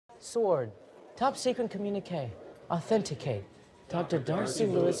Sword. Top secret communique. Authenticate. Dr. Darcy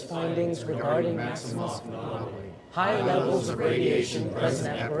Lewis findings regarding Maximus. High levels of radiation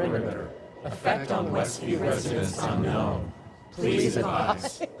present at perimeter. Effect on Westview residents unknown. Please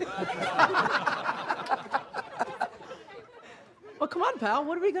advise. Well, come on, pal.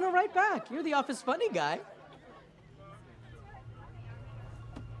 What are we gonna write back? You're the office funny guy.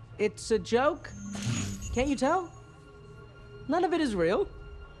 It's a joke. Can't you tell? None of it is real.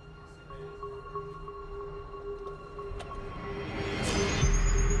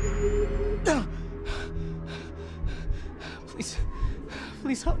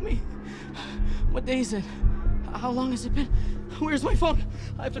 Please help me. What day is it? How long has it been? Where's my phone?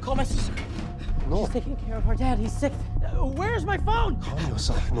 I have to call my sister. No. She's taking care of her dad. He's sick. Where's my phone? Calm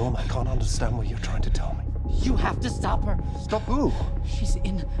yourself, Norm. I can't understand what you're trying to tell me. You have to stop her. Stop who? She's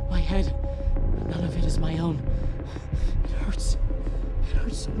in my head. None of it is my own. It hurts. It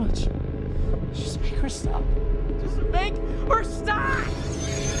hurts so much. Just make her stop. Just make her stop!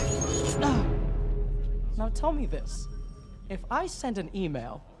 Now tell me this. If I sent an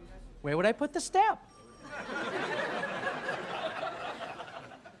email, where would I put the stamp?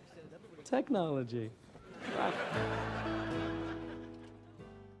 Technology.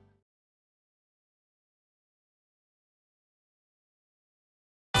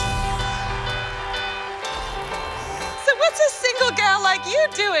 What's a single gal like you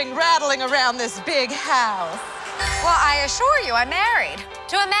doing rattling around this big house? Well, I assure you, I'm married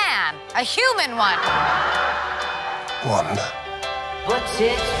to a man, a human one. Wanda. What's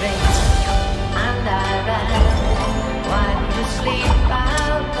it rain? And I ran. Why you sleep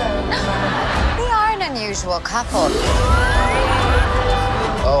out the night? We are an unusual couple.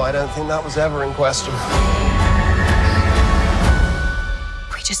 Oh, I don't think that was ever in question.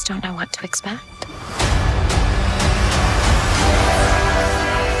 We just don't know what to expect.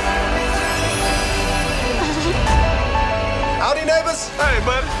 Howdy, neighbors. Hey,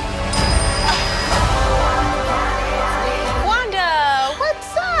 buddy. Wanda,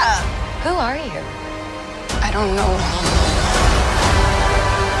 what's up? Who are you? I don't know.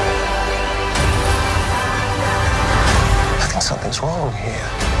 I think something's wrong here.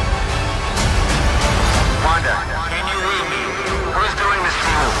 Wanda, can you read me? Who's doing this to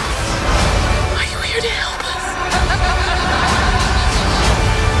you? Are you here to help us?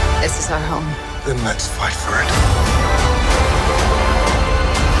 This is our home. Then let's fight for it.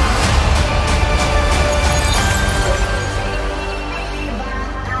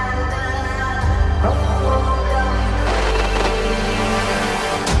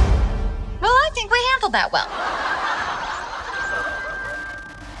 Well, I think we handled that well.